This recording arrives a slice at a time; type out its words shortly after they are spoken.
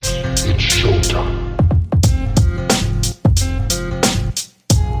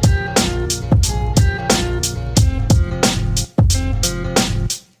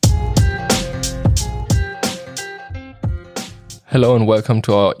Hello and welcome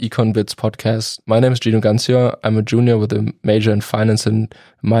to our Econ Bits podcast. My name is Gino and Natalie. I'm a junior with a major in finance and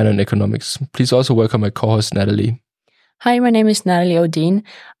minor in economics. Please also welcome my co-host Natalie. Hi, my name is Natalie Odin.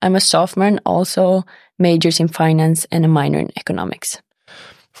 I'm a sophomore and also majors in finance and a minor in economics.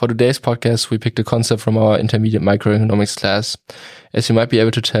 For today's podcast, we picked a concept from our intermediate microeconomics class. As you might be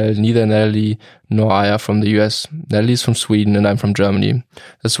able to tell, neither Natalie nor I are from the US. Natalie is from Sweden and I'm from Germany.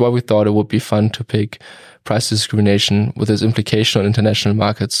 That's why we thought it would be fun to pick price discrimination with its implication on international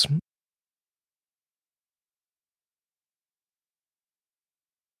markets.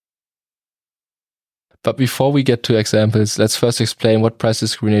 But before we get to examples, let's first explain what price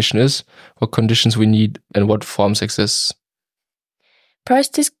discrimination is, what conditions we need, and what forms exist. Price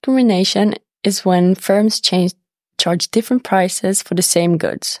discrimination is when firms charge different prices for the same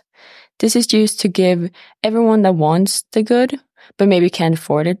goods. This is used to give everyone that wants the good, but maybe can't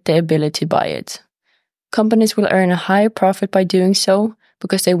afford it, the ability to buy it. Companies will earn a higher profit by doing so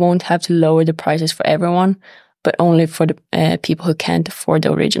because they won't have to lower the prices for everyone, but only for the people who can't afford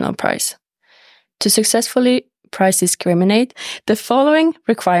the original price. To successfully price discriminate, the following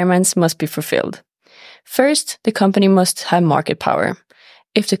requirements must be fulfilled. First, the company must have market power.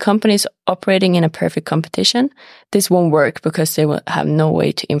 If the company is operating in a perfect competition, this won't work because they will have no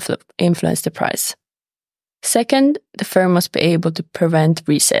way to influence the price. Second, the firm must be able to prevent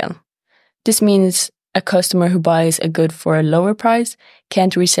resale. This means a customer who buys a good for a lower price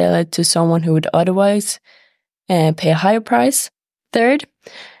can't resell it to someone who would otherwise pay a higher price. Third,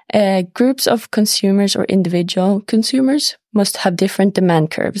 groups of consumers or individual consumers must have different demand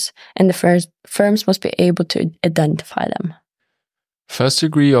curves, and the firms must be able to identify them. First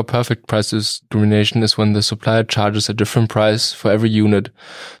degree or perfect price discrimination is when the supplier charges a different price for every unit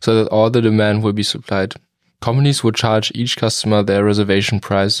so that all the demand will be supplied. Companies will charge each customer their reservation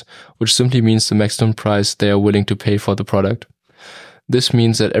price, which simply means the maximum price they are willing to pay for the product. This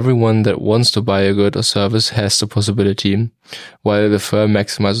means that everyone that wants to buy a good or service has the possibility, while the firm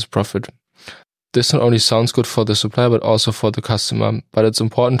maximizes profit. This not only sounds good for the supplier, but also for the customer. But it's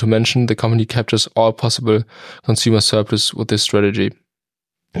important to mention the company captures all possible consumer surplus with this strategy.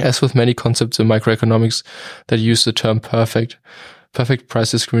 As with many concepts in microeconomics that use the term perfect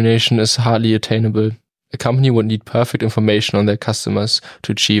price discrimination is hardly attainable. A company would need perfect information on their customers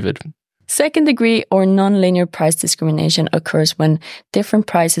to achieve it. Second degree or non-linear price discrimination occurs when different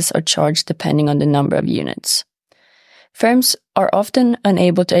prices are charged depending on the number of units. Firms are often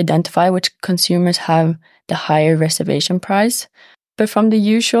unable to identify which consumers have the higher reservation price, but from the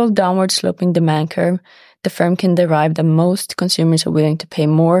usual downward sloping demand curve, the firm can derive that most consumers are willing to pay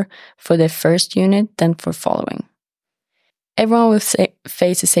more for their first unit than for following. Everyone will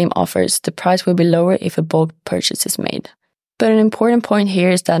face the same offers. The price will be lower if a bulk purchase is made. But an important point here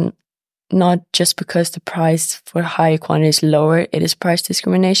is that not just because the price for higher quantity is lower, it is price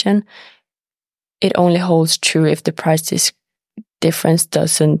discrimination. It only holds true if the price difference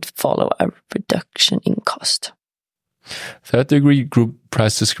doesn't follow a reduction in cost. Third degree group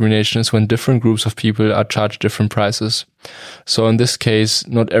price discrimination is when different groups of people are charged different prices. So in this case,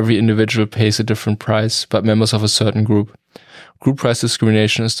 not every individual pays a different price, but members of a certain group. Group price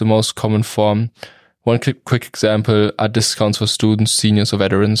discrimination is the most common form. One quick example are discounts for students, seniors, or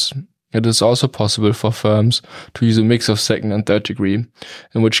veterans. It is also possible for firms to use a mix of second and third degree,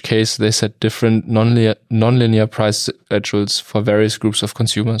 in which case they set different non-linear price schedules for various groups of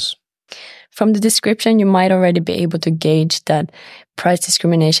consumers. From the description, you might already be able to gauge that price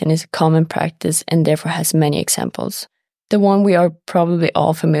discrimination is a common practice and therefore has many examples. The one we are probably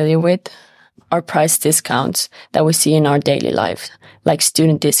all familiar with are price discounts that we see in our daily life, like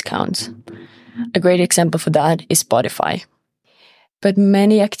student discounts. A great example for that is Spotify. But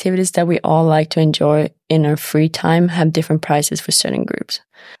many activities that we all like to enjoy in our free time have different prices for certain groups.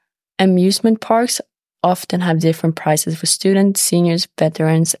 Amusement parks often have different prices for students, seniors,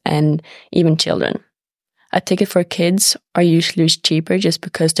 veterans, and even children. A ticket for kids are usually cheaper just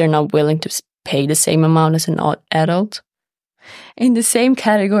because they're not willing to pay the same amount as an adult. In the same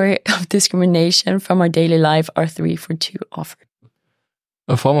category of discrimination from our daily life are 3-for-2 offered.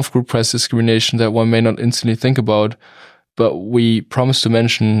 A form of group price discrimination that one may not instantly think about, but we promise to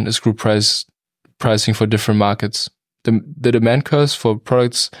mention is group pricing for different markets. The demand curves for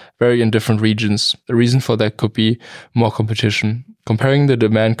products vary in different regions. The reason for that could be more competition. Comparing the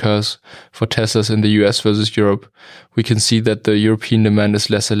demand curves for Teslas in the US versus Europe, we can see that the European demand is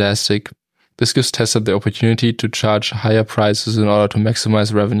less elastic. This gives Tesla the opportunity to charge higher prices in order to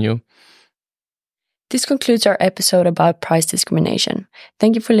maximize revenue. This concludes our episode about price discrimination.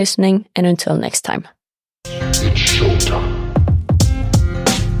 Thank you for listening, and until next time. It's showtime.